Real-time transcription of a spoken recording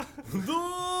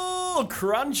Ooh,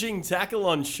 crunching tackle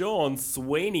on Sean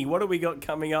Sweeney. What do we got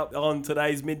coming up on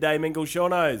today's Midday Mingle,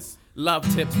 Shaunos? Love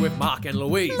Tips with Mark and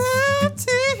Louise. Love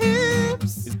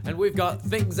Tips. And we've got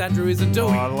Things Andrew Isn't Oh,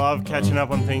 Doing. I love catching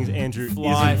up on things Andrew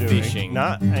Fly isn't doing. fishing.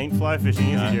 Nah, ain't fly fishing,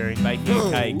 is it, Jerry? Baking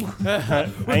a cake.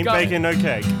 Ain't got- baking no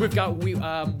cake. We've got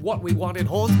What We Want in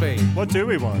Hornsby. What do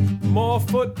we want? More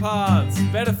footpaths.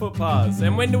 Better footpaths.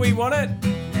 And when do we want it?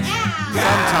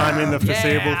 Sometime in the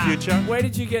foreseeable Yeah. future. Where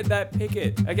did you get that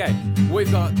picket? Okay. We've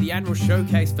got the annual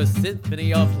showcase for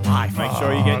Symphony of Life. Make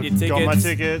sure you get your tickets. Got my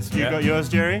tickets. You Yeah. got yours,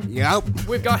 Jerry? Yep.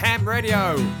 We've got Ham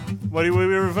Radio. What are we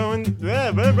reviewing?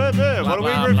 What are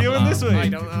we reviewing this week? I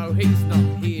don't know. He's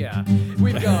not here.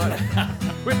 We've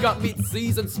got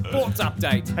mid-season sports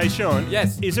update. Hey, Sean.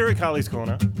 Yes. Is there a Carly's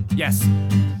Corner? Yes.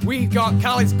 We've got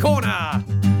Carly's Corner.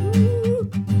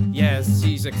 Yes,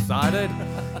 she's excited.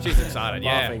 She's excited,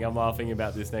 yeah. I'm laughing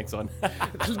about this next one.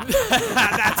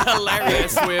 That's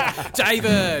hilarious with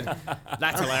David.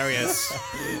 That's hilarious.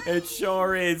 It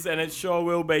sure is, and it sure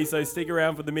will be. So stick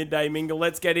around for the Midday Mingle.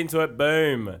 Let's get into it.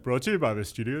 Boom. Brought to you by the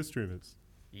Studio Streamers.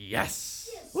 Yes.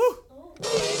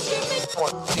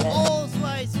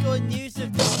 Always good news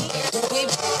of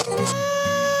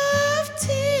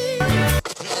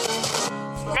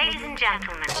Ladies and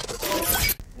gentlemen,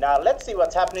 Now let's see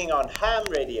what's happening on Ham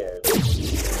Radio.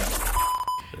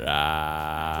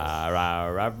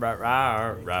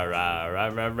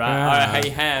 Hey,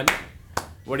 Ham.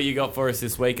 What do you got for us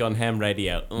this week on Ham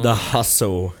Radio? The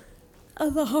Hustle.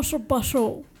 The Hustle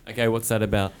Bustle. Okay, what's that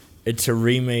about? It's a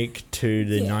remake to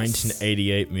the Yes.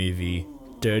 1988 movie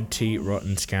Dirty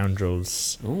Rotten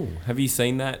Scoundrels. Ooh, have you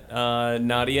seen that?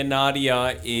 Nadia.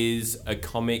 Nadia is a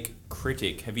comic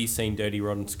critic. Have you seen Dirty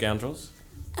Rotten Scoundrels?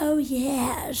 Oh,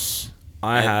 yes.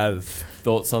 I have.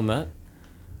 Thoughts on that?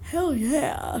 Hell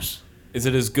yes. Is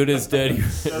it as good as Dirty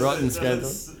Rotten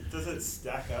Scoundrels? Does it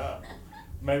stack up?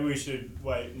 Maybe we should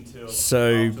wait until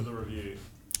So- after the review.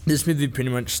 This movie pretty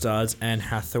much stars Anne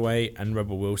Hathaway and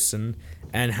Rebel Wilson.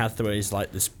 Anne Hathaway is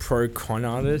like this pro-con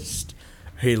artist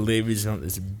who lives in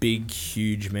this big,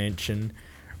 huge mansion.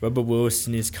 Rebel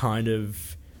Wilson is kind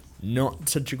of not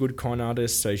such a good con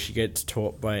artist, so she gets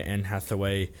taught by Anne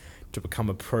Hathaway to become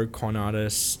a pro-con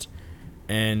artist,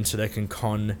 and so they can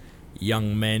con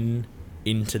young men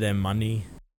into their money.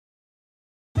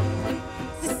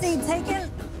 Is the seat taken?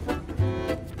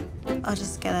 I'll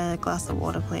just get a glass of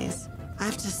water, please. I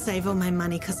have to save all my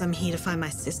money because I'm here to find my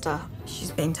sister.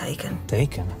 She's been taken.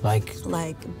 Taken?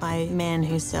 Like, By men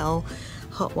who sell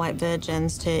hot white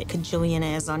virgins to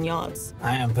cajillionaires on yachts.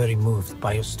 I am very moved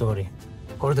by your story.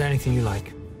 Order anything you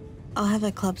like. I'll have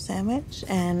a club sandwich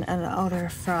and an order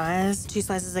of fries, 2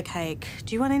 slices of cake.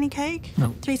 Do you want any cake?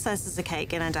 No. 3 slices of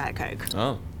cake and a Diet Coke.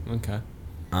 Oh, okay.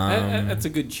 That's a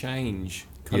good change.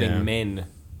 Conning yeah. men.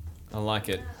 I like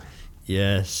it.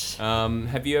 Yes.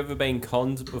 Have you ever been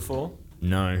conned before?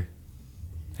 No.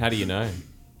 How do you know?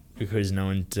 Because no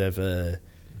one's ever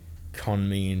conned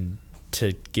me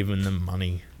into giving them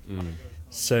money.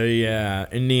 So yeah,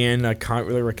 in the end, I can't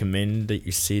really recommend that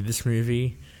you see this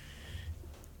movie.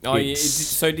 Oh, yeah.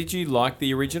 So did you like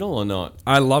the original or not?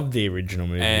 I love the original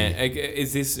movie.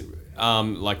 Is this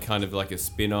like kind of like a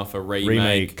spin-off, a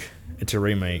remake. It's a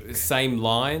remake. Same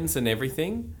lines and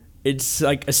everything? It's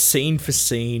like a scene for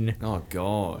scene, Oh,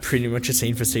 God. pretty much a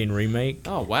scene for scene remake.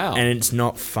 Oh, wow. And it's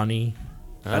not funny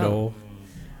at all.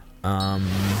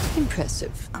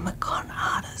 Impressive. I'm a con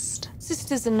artist.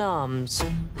 Sisters in arms.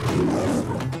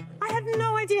 I had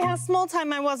no idea how small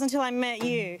time I was until I met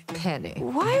you. Penny.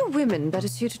 Why are women better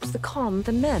suited to the con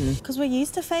than men? Because we're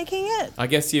used to faking it. I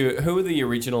guess who are the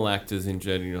original actors in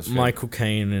Dirty Rotten? Michael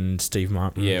Caine and Steve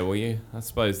Martin. Yeah, well, I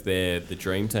suppose they're the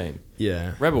dream team.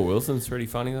 Yeah. Rebel Wilson's pretty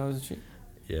funny though, isn't she?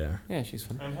 Yeah. Yeah, she's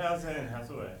funny. And how's Anne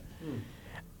Hathaway?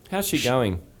 How's she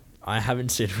going? I haven't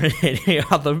seen any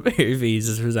other movies.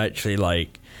 This was actually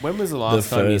like When was the last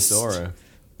time you first saw her?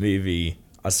 movie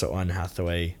I saw Anne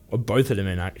Hathaway, or both of them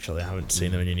in actually. I haven't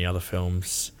seen them in any other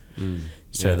films.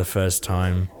 So Yeah. the first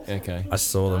time Okay. I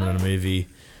saw them in a movie.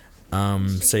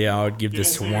 So yeah, I would give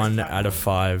this 1 out of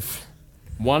 5.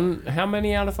 One? How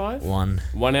many out of 5? 1.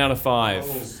 1 out of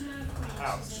 5.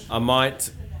 I might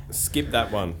skip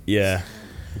that one. Yeah.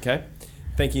 Okay.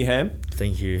 Thank you, Ham.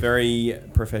 Thank you. Very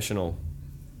professional.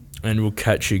 And we'll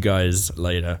catch you guys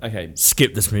later. Okay.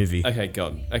 Skip this movie. Okay,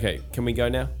 God. Okay, can we go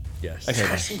now? Yes.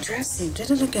 Okay. Dressy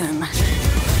did it again.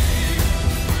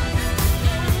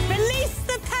 Release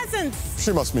the peasants!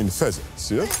 She must mean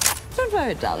pheasants, yeah? Don't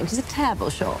worry, darling. She's a terrible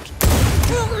short.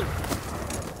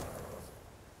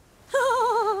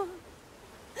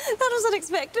 That was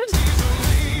unexpected.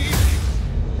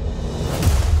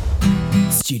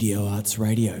 Studio Arts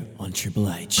Radio on Triple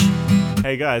H.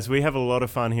 Hey guys, we have a lot of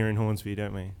fun here in Hornsby,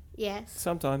 don't we? Yes.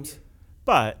 Sometimes.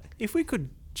 But if we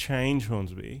could change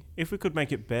Hornsby, if we could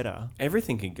make it better,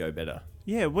 Everything can go better.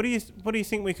 yeah, what do you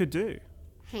think we could do?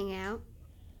 Hang out.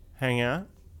 Hang out?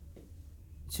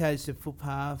 Change the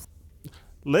footpath.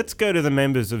 Let's go to the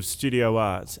members of Studio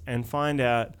Arts and find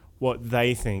out what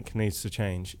they think needs to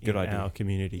change Good in idea. our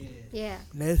community. Yeah.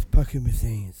 Less parking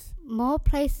machines. More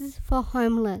places for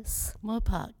homeless. More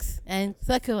parks and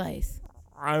cycleways.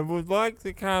 I would like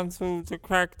the council to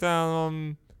crack down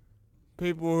on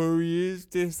people who use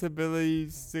disability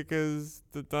stickers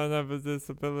that don't have a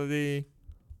disability,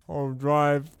 or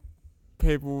drive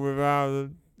people without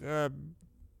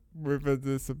with a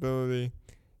disability,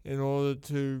 in order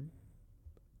to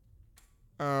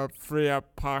free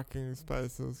up parking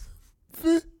spaces.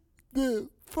 The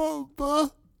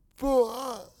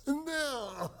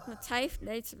TAFE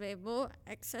needs to be more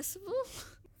accessible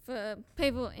for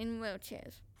people in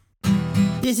wheelchairs.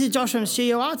 This is Josh from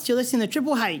Studio Arts. You're listening to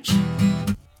Triple H.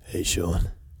 Hey, Sean.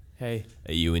 Hey.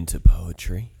 Are you into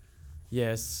poetry?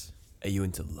 Yes. Are you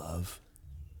into love?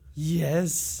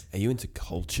 Yes. Are you into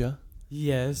culture?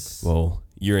 Yes. Well,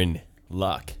 you're in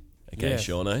luck. Okay, Yes.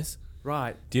 Shaunos.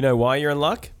 Right. Do you know why you're in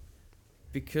luck?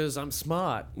 Because I'm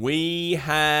smart. We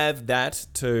have that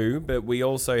too, but we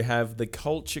also have the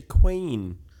culture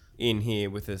queen in here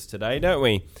with us today, don't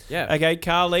we? Yeah. Okay,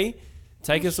 Carly,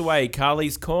 take us away.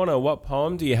 Carly's Corner. What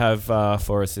poem do you have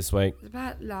for us this week? It's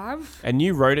about love. And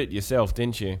you wrote it yourself,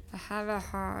 didn't you? I have a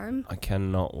home. I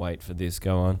cannot wait for this.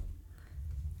 Go on.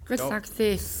 Just like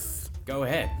this. Go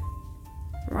ahead.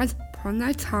 Once upon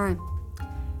a time,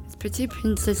 this pretty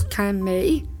princess came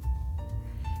me.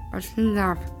 Was in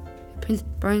love. Prince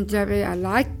Bon Jovi I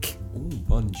like. Ooh,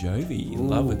 Bon Jovi. In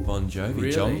love with Bon Jovi.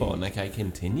 really? John Bon. Okay,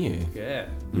 continue. Yeah.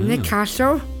 In the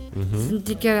castle, sitting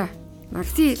together like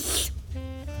this.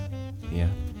 Yeah.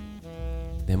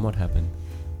 Then what happened?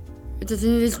 It is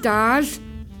in the stars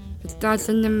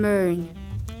and the moon.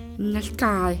 In the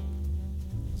sky.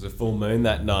 It was a full moon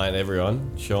that night,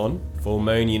 everyone. Sean, full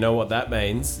moon, you know what that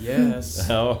means. Yes.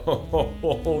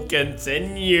 Oh,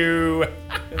 continue.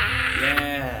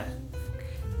 Yeah.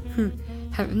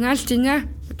 Have a nice dinner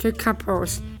with two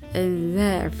couples in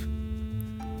love.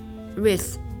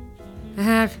 With.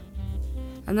 Have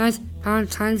a nice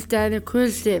Valentine's Day on a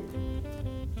cruise ship.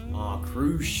 Oh,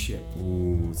 cruise ship.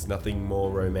 Ooh, it's nothing more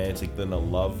romantic than a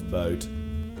love boat.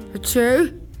 For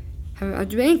two, have a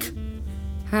drink.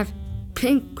 Have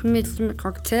pink medium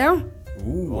cocktail.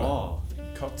 Ooh, Oh.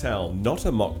 cocktail, not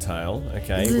a mocktail.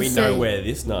 Okay, Does it we know say- where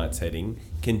this night's heading.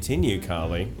 Continue,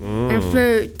 Carly. And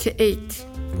food to eat.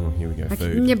 Oh, here we go, Like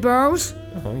food. nibbles,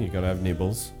 Oh, you gotta have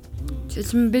nibbles.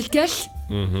 some biscuits,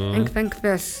 Mm-hmm. and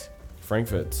breakfast.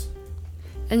 Frankfurt's.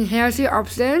 And healthy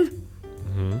option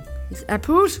is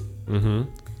apples, Mm-hmm.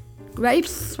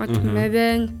 grapes,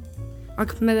 watermelon,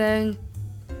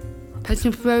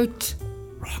 passion fruit,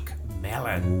 Rock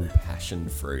melon. Passion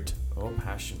fruit. Oh,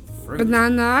 passion fruit.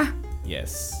 banana,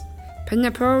 Yes.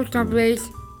 pineapple, strawberries,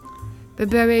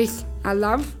 blueberries. I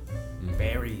love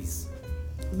Berries.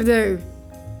 blue,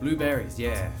 Blueberries,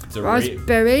 yeah. It's a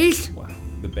raspberries, wow.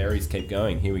 The berries keep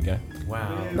going. Here we go.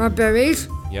 Wow. strawberries.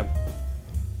 Yep.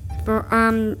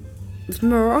 It's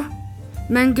more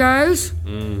mangoes,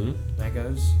 Mm-hmm.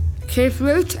 Mangoes. kiwi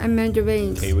fruit, and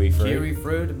mandarins. Kiwi fruit. Kiwi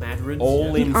fruit, mandarins.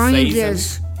 All yeah. in Oranges.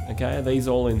 season. Okay, are these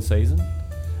all in season?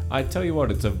 I tell you what,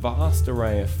 it's a vast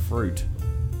array of fruit.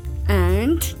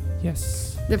 And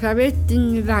Yes. the favorite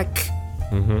didn't like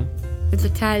Mm-hmm. is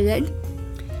Italian.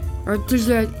 Or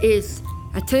dessert is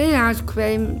Italian ice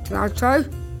cream gelato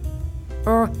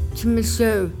or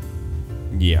tiramisu.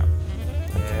 Yeah.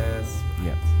 Yes.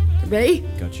 Yeah. Ready?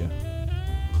 Gotcha.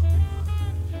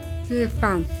 This is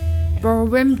fun.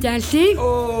 Ballroom dancing.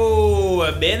 Oh,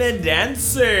 a bit of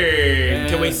dancing.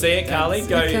 Can we see it, Carly?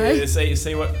 Go Okay.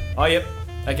 see what? Oh, yep.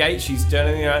 Okay, she's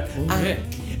turning around. yeah.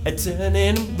 I'm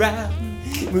turning around.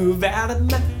 Move out of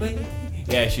my way.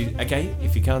 Yeah, she. Okay,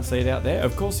 if you can't see it out there,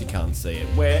 of course you can't see it.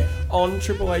 We're on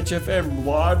Triple H FM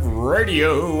live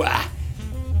radio.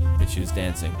 But she was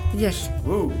dancing. Yes.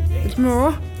 Ooh. It's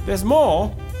more. There's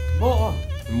more. More.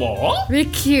 More. Really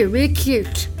cute. Really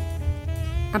cute.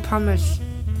 I promise.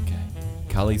 Okay.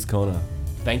 Carly's Corner.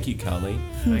 Thank you, Carly.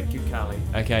 Thank you, Carly.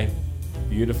 Okay.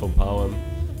 Beautiful poem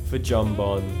for John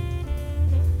Bon.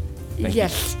 Thank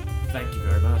yes. Thank you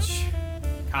very much.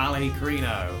 Carly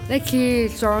Carino. Thank you,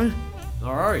 John. No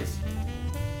worries.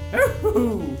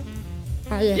 Ooh.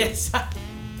 Ah, yeah. Yes.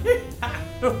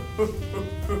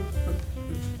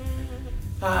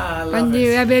 I love And it. the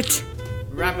rabbit.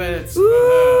 Rabbits.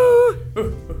 Ooh.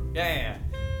 Yeah.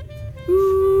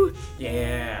 Ooh.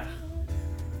 Yeah.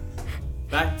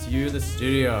 Back to you, the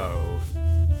studio.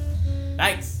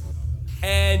 Thanks.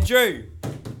 Andrew.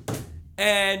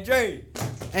 And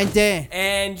Dan.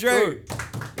 Andrew.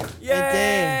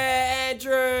 Yeah,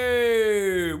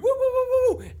 Andrew. Woo, woo,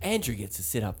 woo, woo. Andrew gets to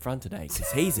sit up front today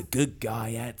because he's a good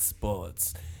guy at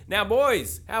sports. Now,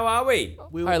 boys, how are we?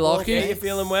 Hey, Lockie. Yeah, you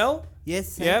feeling well?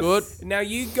 Yes. Yep. Good. Now,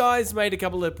 you guys made a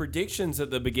couple of predictions at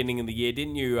the beginning of the year,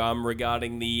 didn't you,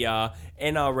 regarding the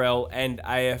NRL and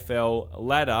AFL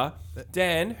ladder.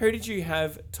 Dan, who did you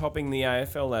have topping the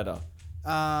AFL ladder?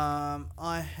 I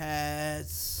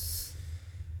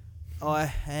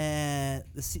had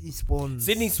the Sydney Swans.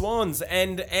 Sydney Swans.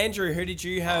 And Andrew, who did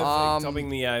you have topping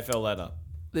the AFL ladder?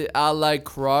 The Adelaide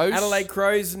Crows. Adelaide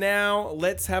Crows. Now,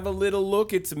 let's have a little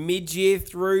look. It's mid-year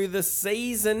through the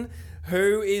season.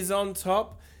 Who is on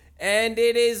top? And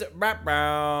it is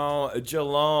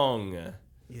Geelong.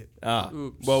 Yep.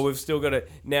 Well, we've still got it.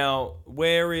 Now,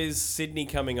 where is Sydney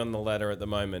coming on the ladder at the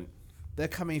moment? They're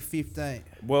coming 15th.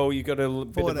 Well, you've got a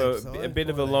bit of a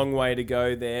 14. long way to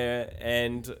go there.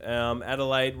 And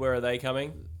Adelaide, where are they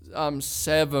coming?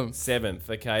 7th. 7th.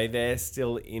 Okay, they're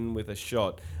still in with a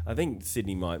shot. I think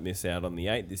Sydney might miss out on the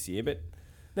 8th this year, but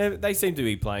they seem to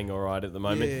be playing all right at the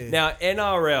moment. Yeah. Now,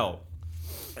 NRL.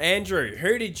 Andrew,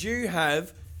 who did you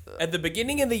have at the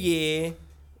beginning of the year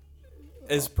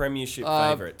as premiership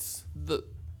favourites? The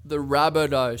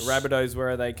Rabbitohs. Rabbitohs, where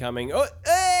are they coming? Oh,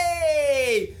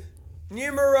 hey!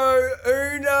 Numero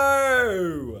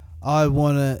uno! I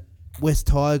wanted West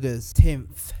Tigers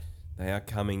 10th. They are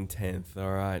coming 10th,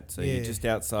 all right. So Yeah. you're just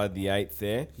outside the 8th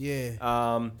there. Yeah.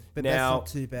 But that's now, not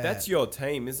too bad. that's your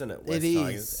team, isn't it, West It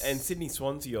Tigers? is. And Sydney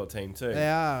Swans are your team too. They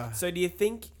are. So do you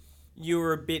think you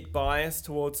were a bit biased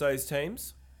towards those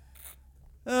teams?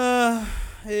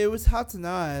 It was hard to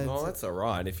know. Well, that's all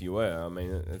right if you were. I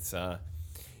mean, it's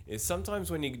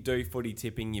sometimes when you do footy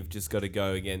tipping, you've just got to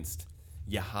go against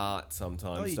your heart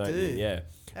sometimes, Oh, you don't do. you? Yeah.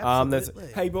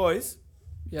 Absolutely. Hey, boys.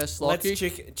 Yes, Lockie.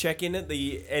 Let's check in at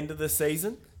the end of the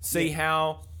season. See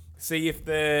if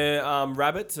the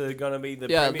Rabbits are going to be the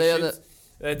premierships.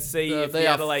 Let's see if they the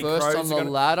are Adelaide first Crows on the are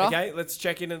gonna, ladder. Okay, let's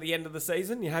check in at the end of the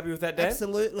season. You happy with that, Dan?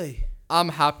 Absolutely. I'm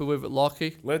happy with it,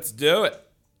 Lockie. Let's do it.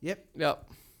 Yep. Yep.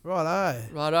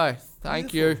 Righto.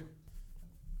 Thank you.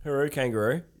 Hooroo,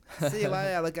 kangaroo. See you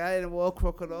later, alligator, war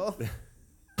crocodile.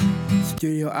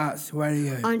 Studio Arts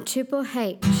Radio. On Triple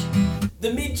H.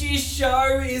 The mid-year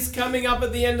show is coming up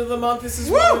at the end of the month. This is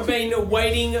what we've been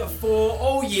waiting for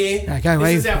all year. I can't this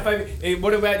wait. is our favourite.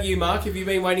 What about you, Mark? Have you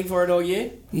been waiting for it all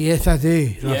year? Yes, I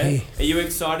do. Yeah. Lucky. Are you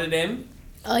excited, Em?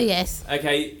 Oh, yes.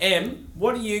 Okay, Em,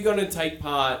 what are you going to take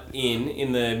part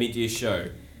in the mid-year show?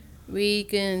 We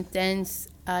can dance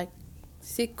at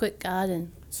Secret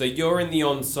Garden. So you're in the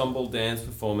ensemble dance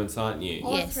performance, aren't you?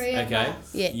 All Yes. three of Okay.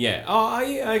 us. Yeah. Yeah. Oh, are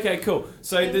you? Okay, cool.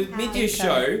 So the mid-year Okay.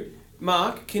 show,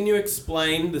 Mark, can you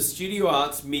explain the Studio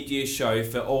Arts mid-year show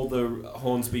for all the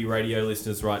Hornsby radio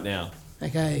listeners right now?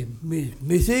 Okay,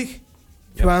 music,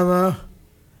 drama,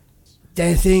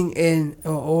 dancing, and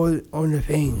all the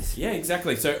things. Yeah,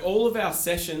 exactly. So all of our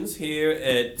sessions here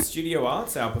at Studio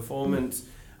Arts, our performance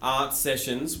arts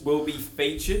sessions, will be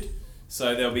featured.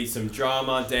 So there'll be some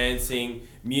drama, dancing,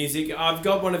 music. I've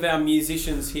got one of our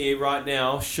musicians here right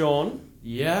now, Sean.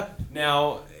 Yep.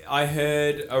 Now, I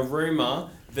heard a rumour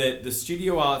that the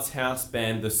Studio Arts house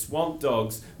band, the Swamp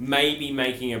Dogs, may be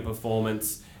making a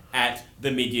performance at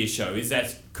the mid-year show. Is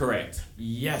that correct?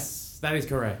 Yes, that is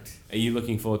correct. Are you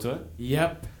looking forward to it?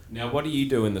 Yep. Now, what do you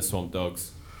do in the Swamp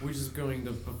Dogs? We're just going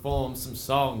to perform some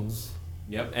songs.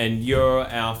 Yep. And you're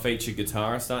our featured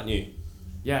guitarist, aren't you?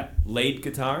 Yeah, Lead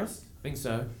guitarist? think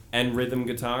so. And rhythm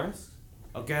guitarist?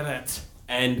 I'll get it.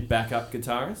 And backup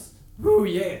guitarist? Ooh,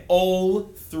 yeah. All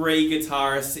three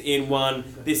guitarists in one.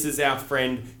 This is our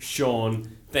friend Sean.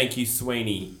 Thank you,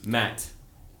 Sweeney. Matt.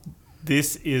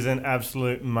 This is an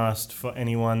absolute must for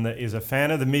anyone that is a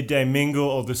fan of the Midday Mingle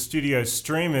or the studio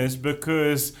streamers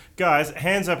because, guys,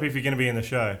 hands up if you're going to be in the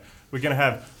show. We're going to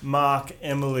have Mark,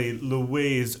 Emily,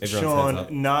 Louise, Everyone's hands up.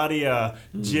 Sean, Nadia,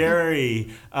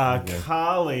 Jerry,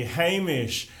 Carly,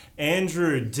 Hamish,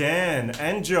 Andrew, Dan,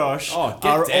 and Josh Oh, get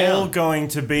are down. all going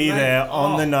to be Mate, there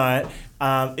on oh. the night.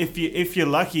 If you're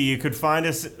lucky, you could find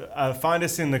us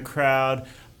in the crowd.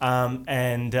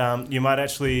 And you might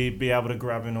actually be able to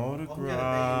grab an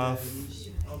autograph.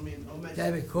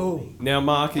 That'd be cool. Now,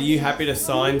 Mark, are you happy to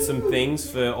sign some things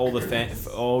for all for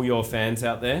all your fans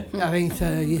out there? I think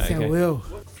so. Yes, I Okay. will.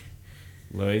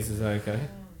 Louise, is that okay?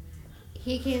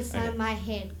 He can sign my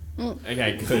head.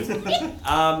 Okay, good.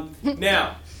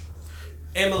 Now,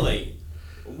 Emily,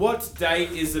 what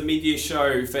date is the mid-year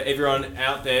show for everyone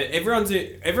out there?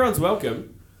 Everyone's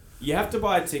welcome. You have to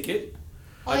buy a ticket.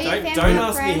 Or your Don't family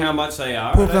ask me friend. how much they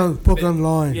are. Book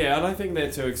online. Yeah, I don't think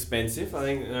they're too expensive. I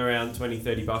think they're around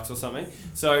 $20-$30 or something.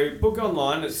 So book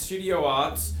online at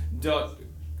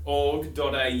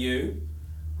studioarts.org.au,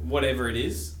 whatever it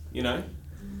is, you know.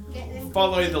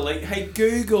 Follow the link. Hey,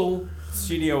 Google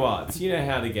Studio Arts. You know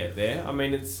how to get there. I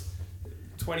mean, it's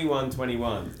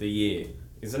 2121 the year,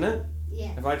 isn't it? Yeah.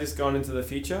 Have I just gone into the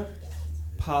future?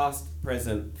 Past,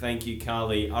 present. Thank you,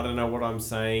 Carly. I don't know what I'm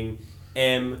saying.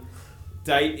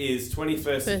 Date is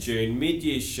 21st of June,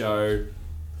 mid-year show.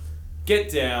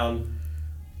 Get down,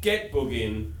 get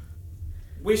boogin,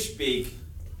 wish big,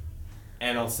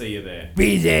 and I'll see you there.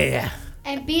 Be there.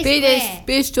 And be there.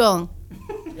 Be strong.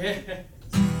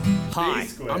 Hi,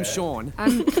 I'm Sean.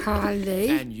 I'm Carly.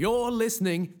 And you're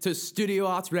listening to Studio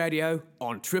Arts Radio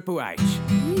on Triple H.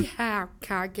 Yeehaw,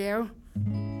 Cargill.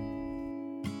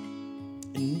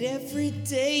 And every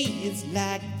day is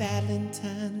like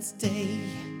Valentine's Day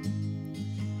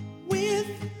with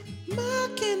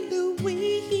Mark and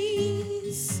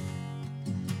Louise.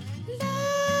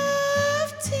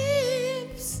 Love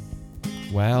tips.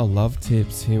 Wow, love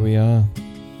tips. Here we are.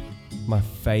 My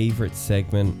favourite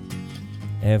segment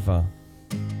ever.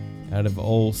 Out of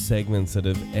all segments that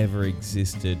have ever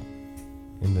existed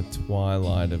in the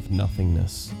twilight of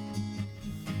nothingness.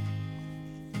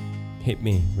 Hit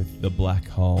me with the black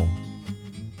hole.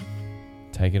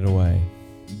 Take it away.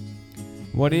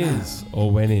 What is or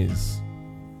when is?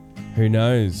 Who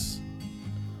knows?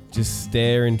 Just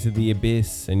stare into the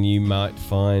abyss and you might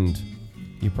find.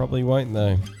 You probably won't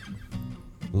though.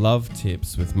 Love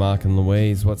tips with Mark and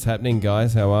Louise. What's happening,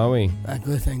 guys? How are we?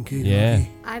 Good, thank you. Yeah.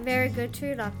 Lucky. I'm very good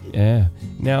too, Lucky. Yeah.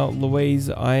 Now, Louise,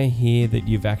 I hear that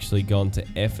you've actually gone to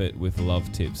effort with love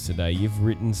tips today. You've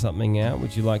written something out.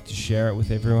 Would you like to share it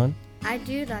with everyone? I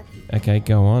do, Lucky. Okay,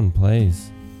 go on,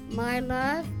 please. My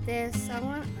love, there's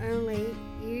someone only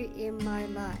you in my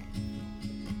life.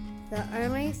 The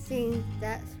only thing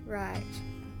that's right.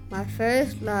 My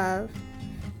first love,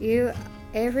 you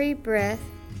every breath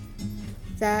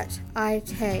that I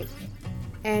take.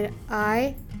 And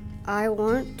I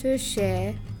want to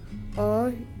share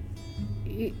all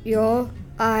your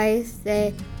eyes.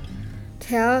 They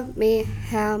tell me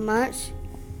how much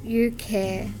you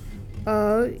care.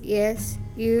 Oh, yes,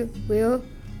 you will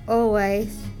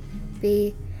always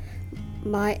be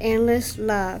my endless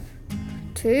love.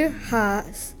 Two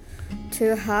hearts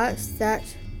that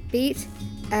beat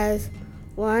as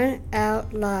one. Our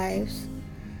lives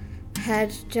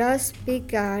had just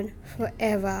begun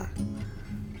forever.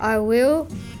 I will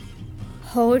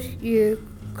hold you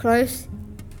close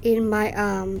in my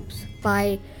arms.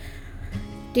 By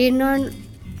Lionel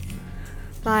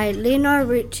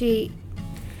Richie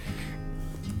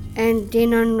and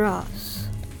Dylan Ross.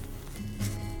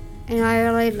 And I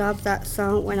really loved that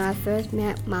song when I first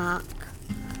met Mark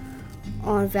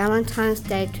on Valentine's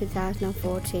Day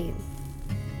 2014.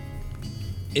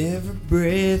 Every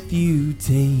breath you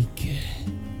take,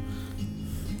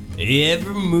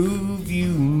 every move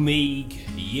you make,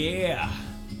 yeah.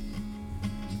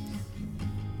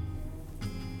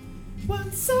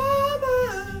 One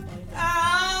summer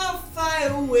I'll fly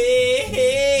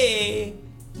away.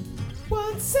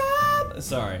 One summer.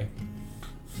 Sorry.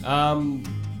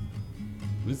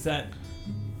 Was that?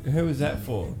 Who was that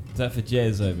for? Is that for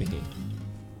Jez over here?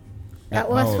 That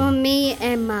was for me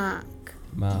and Mark.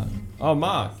 Mark. Oh,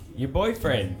 Mark, your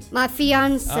boyfriend. My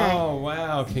fiance. Oh,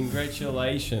 wow.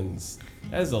 Congratulations.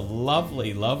 That is a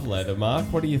lovely love letter, Mark.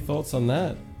 What are your thoughts on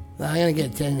that? I'm going to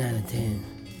get 10 out of 10.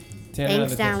 10 out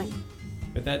Thanks, of 10. darling.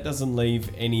 But that doesn't leave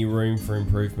any room for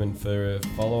improvement for a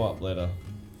follow-up letter.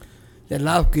 The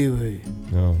love guru.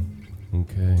 Oh,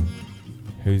 okay.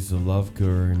 Who's the love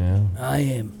guru now? I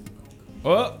am.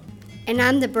 Oh! And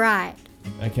I'm the bride.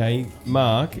 Okay,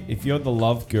 Mark, if you're the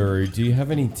love guru, do you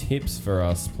have any tips for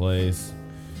us, please?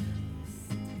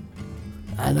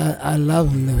 I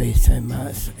love Louise so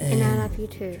much. And I love you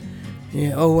too.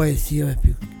 Yeah, always she'll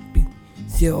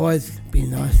always be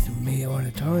nice to me all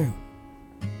the time.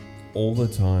 All the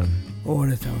time. All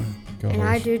the time. Gosh. And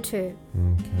I do too.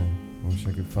 Okay. I wish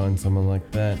I could find someone like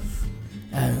that.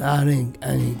 And I'm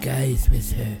engaged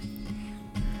with her.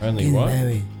 Only getting what?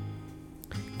 Married.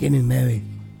 Getting married.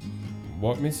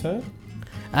 What, Miss Her?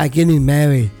 Getting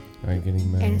married. Oh,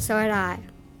 getting married. And so did I.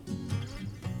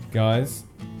 Guys,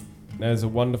 those are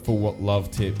wonderful love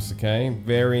tips, okay?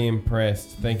 Very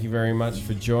impressed. Thank you very much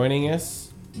for joining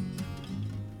us.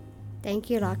 Thank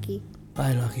you, Lucky.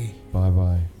 Bye, Lucky.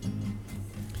 Bye-bye.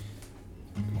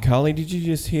 Carly, did you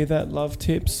just hear that love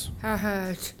tips? I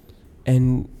heard.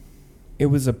 And it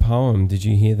was a poem. Did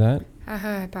you hear that? I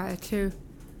heard about it too.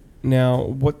 Now,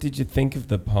 what did you think of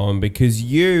the poem? Because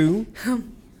you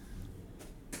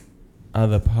are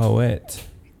the poet.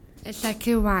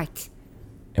 Exactly right.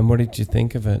 And what did you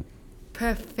think of it?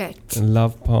 Perfect. A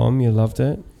love poem, you loved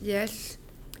it? Yes.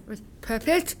 It was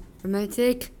perfect,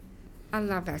 romantic. I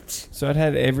love it. So it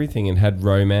had everything. It had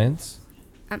romance.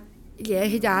 Yeah,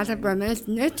 he does have romance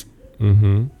in it.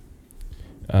 Mm-hmm.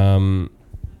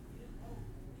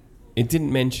 It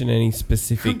didn't mention any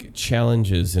specific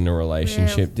challenges in a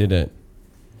relationship, did it?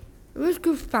 It was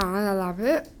good fun. I love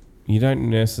it. You don't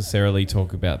necessarily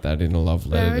talk about that in a love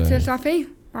letter, Very though. Sophie,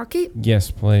 Marky. Yes,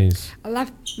 please. I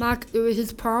love Mark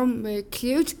Lewis's poem. Very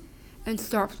cute and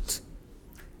soft.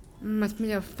 Must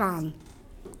be fun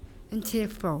and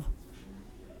cheerful.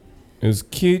 It was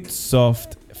cute,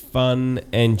 soft, fun,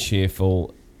 and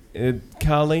cheerful.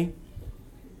 Carly,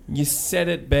 you said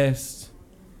it best.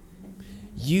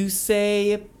 You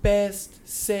say it best,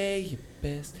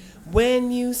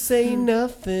 when you say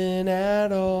nothing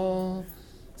at all.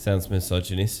 Sounds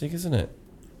misogynistic, isn't it?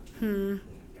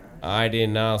 I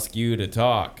didn't ask you to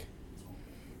talk.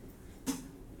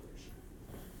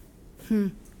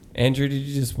 Andrew, did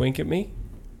you just wink at me?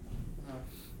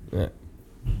 No.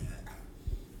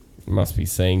 Must be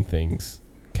saying things.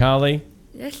 Carly?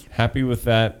 Yes? Happy with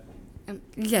that?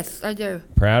 Yes, I do.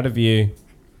 Proud of you.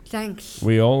 Thanks.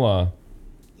 We all are.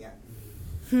 Yeah.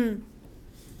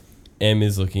 Em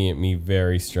is looking at me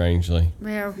very strangely.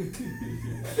 Well,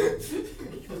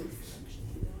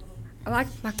 I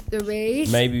like the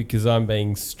ways. Maybe because I'm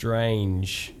being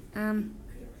strange.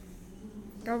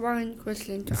 Got one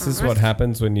question to This ask. is what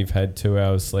happens when you've had 2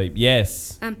 hours sleep.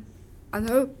 Yes. I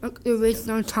know there is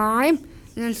no time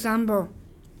in ensemble.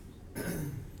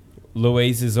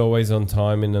 Louise is always on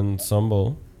time in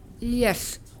ensemble.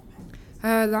 Yes.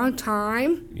 A long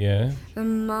time. Yeah.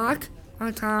 And Mark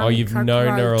on time. Oh, you've known her a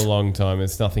calculate. long time.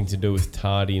 It's nothing to do with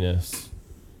tardiness.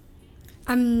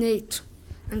 I'm neat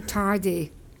and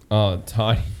tidy. Oh,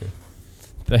 tidy.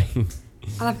 Thanks.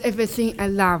 I love everything I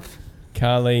love.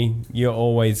 Carly, you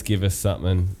always give us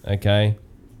something, okay?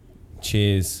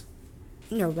 Cheers.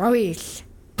 No worries.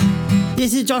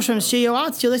 This is Josh from Studio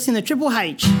Arts. You're listening to Triple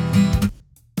H.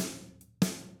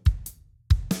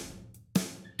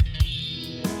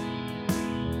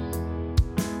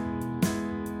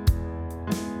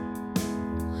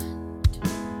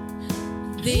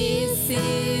 This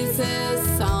is a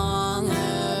song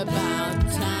about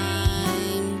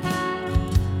time.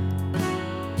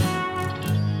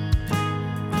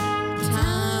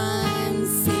 Time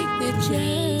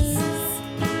signatures.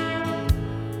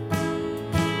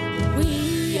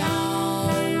 We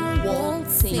are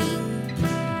waltzing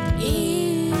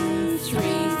in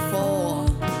 3/4,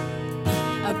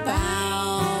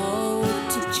 about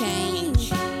to change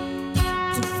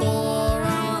to 4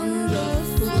 on the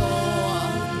floor.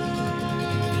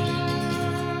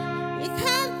 You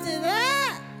can't do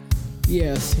that.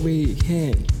 Yes, we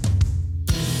can.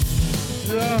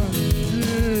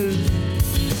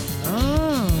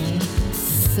 Oh,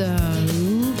 so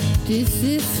this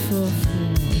is for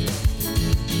free.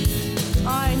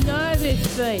 I know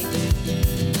this beat.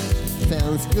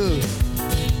 Sounds good.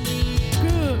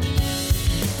 Good.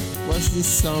 What's this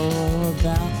song all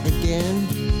about again?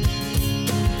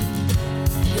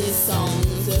 This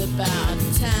song's about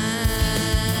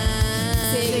time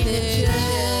signatures.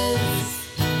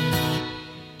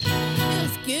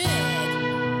 Feels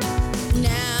good.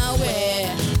 Now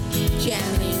we're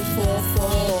jamming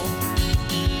 4/4.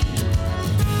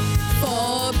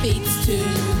 4 beats to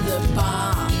the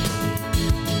bar.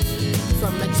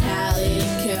 From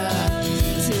Metallica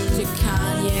to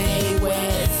Kanye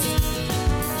West.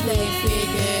 They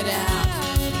figured out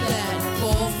that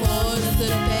 4/4's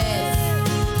the best.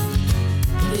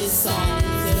 This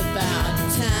song's about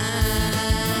time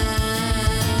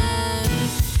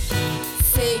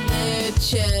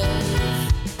signatures.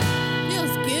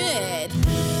 Feels good.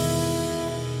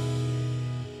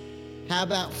 How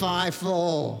about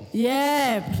 5/4?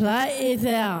 Yeah, play it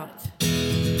out.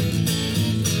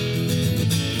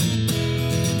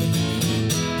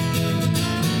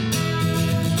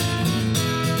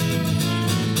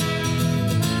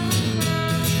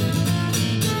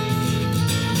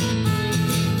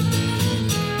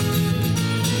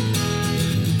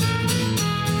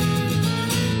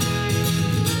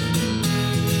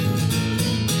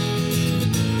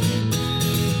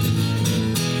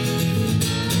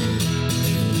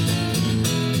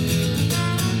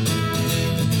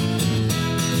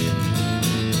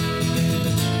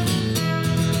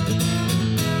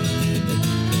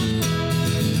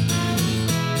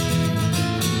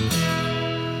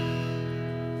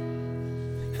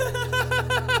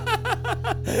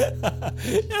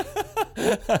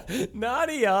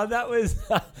 Nadia, that was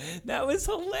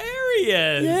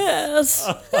hilarious. Yes.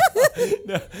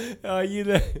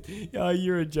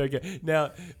 You're a joker.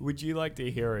 Now, would you like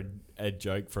to hear a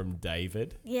joke from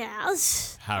David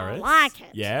Yes. Harris? I like it.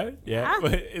 Yeah.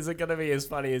 Is it going to be as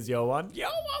funny as your one? Your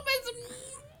one was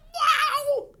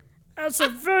wow. That's a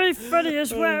very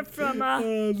funniest word from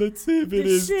Let's see if it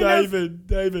is David.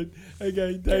 David.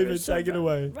 Okay, David, take it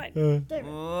away. Right. David.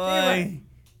 Why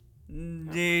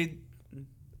did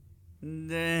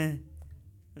the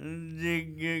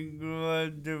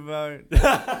get about?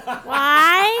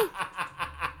 Why?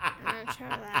 I'm not sure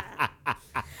of that.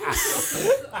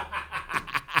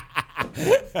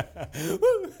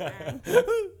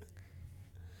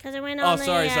 Because it went on the...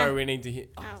 sorry, we need to hear...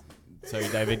 Oh. Sorry,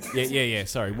 David. Yeah,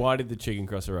 sorry. Why did the chicken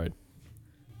cross the road?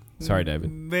 Sorry,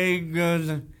 David.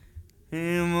 Because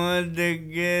he wanted to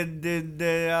get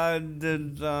the other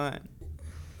side.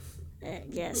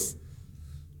 Yes.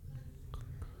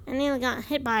 I nearly got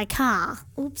hit by a car.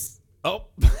 Oops. Oh.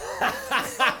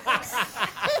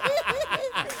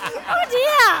 Oh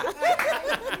dear.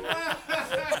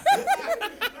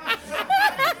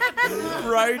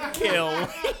 Roadkill.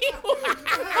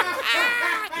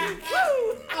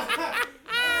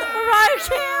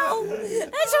 Roadkill.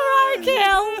 It's a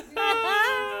roadkill.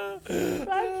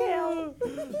 Roadkill.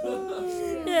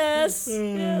 Yes.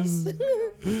 Yes.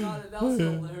 That was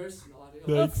hilarious.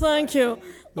 Oh, thank you.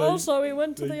 Also, we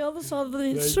went to the other side of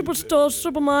the superstore,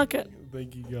 supermarket.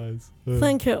 Thank you, guys.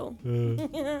 Thank you.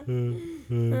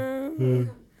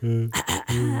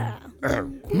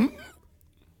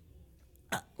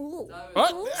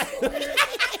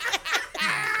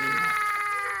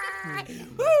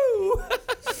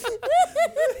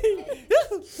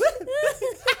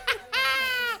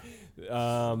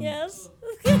 Yes.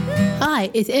 Hi,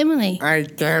 it's Emily I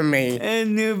tell me.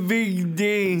 And the big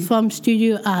day. from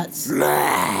Studio Arts.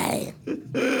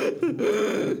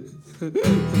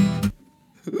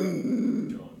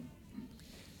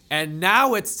 And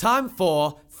now it's time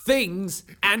for Things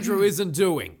Andrew Isn't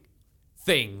Doing.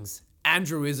 Things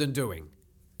Andrew Isn't Doing.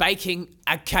 Baking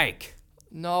a cake.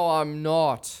 No, I'm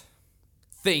not.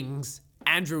 Things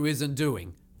Andrew Isn't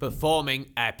Doing. Performing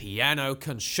a piano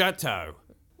concerto.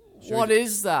 What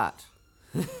is that?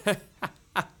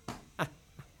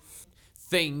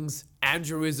 Things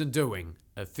Andrew Isn't Doing.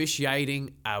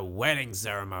 Officiating a wedding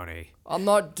ceremony. I'm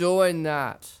not doing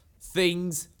that.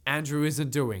 Things Andrew Isn't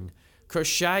Doing.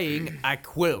 Crocheting a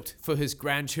quilt for his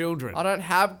grandchildren. I do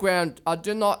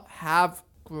not have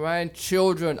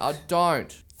grandchildren. I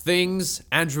don't. Things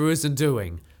Andrew Isn't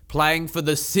Doing. Playing for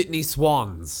the Sydney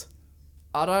Swans.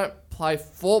 I don't play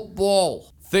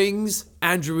football. Things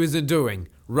Andrew Isn't Doing.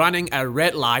 Running a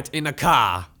red light in a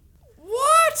car.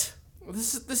 What?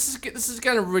 This is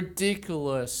getting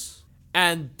ridiculous.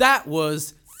 And that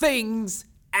was Things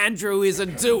Andrew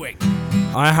Isn't Doing.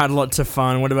 I had lots of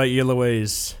fun. What about you,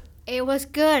 Louise? It was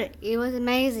good. It was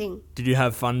amazing. Did you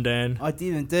have fun, Dan? I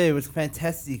did indeed. It was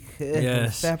fantastic. It was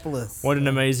Yes. fabulous. What an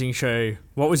amazing show.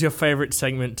 What was your favourite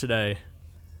segment today?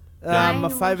 My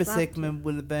favourite segment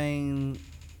would have been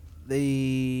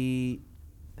the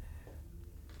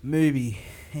movie.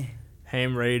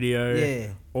 Ham radio. Yeah.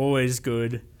 Always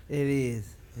good. It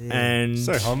is. Yeah. And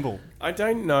So humble. I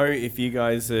don't know if you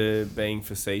guys are being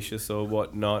facetious or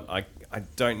whatnot. I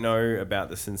don't know about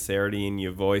the sincerity in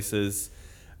your voices.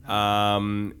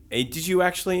 Did you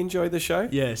actually enjoy the show?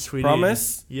 Yes, we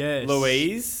Promise? did. Yes.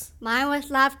 Louise? Mine was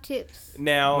love tips.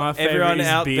 Now, My favourite everyone is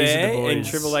out Beers of the there in Boys.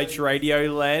 Triple H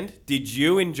Radio Land, did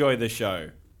you enjoy the show?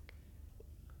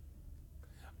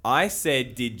 I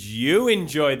said, did you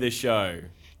enjoy the show?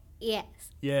 Yes.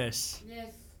 Yes.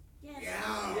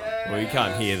 Well, you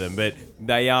can't hear them, but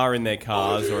they are in their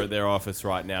cars or at their office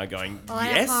right now going, Or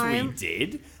at yes, we home.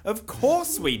 did. Of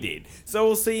course we did. So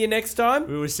we'll see you next time.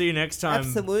 We will see you next time.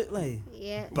 Absolutely.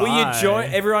 Yeah. Will you Bye.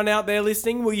 join everyone out there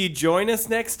listening? Will you join us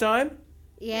next time?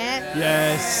 Yeah.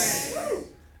 Yes.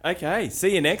 Okay,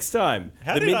 see you next time.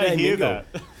 How did I hear that?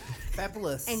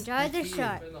 Fabulous. Enjoy the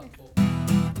show.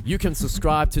 You can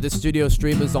subscribe to the Studio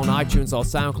Streamers on iTunes or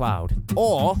SoundCloud.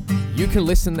 Or you can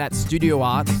listen at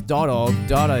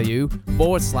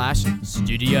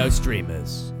studioarts.org.au/Studio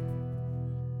Streamers.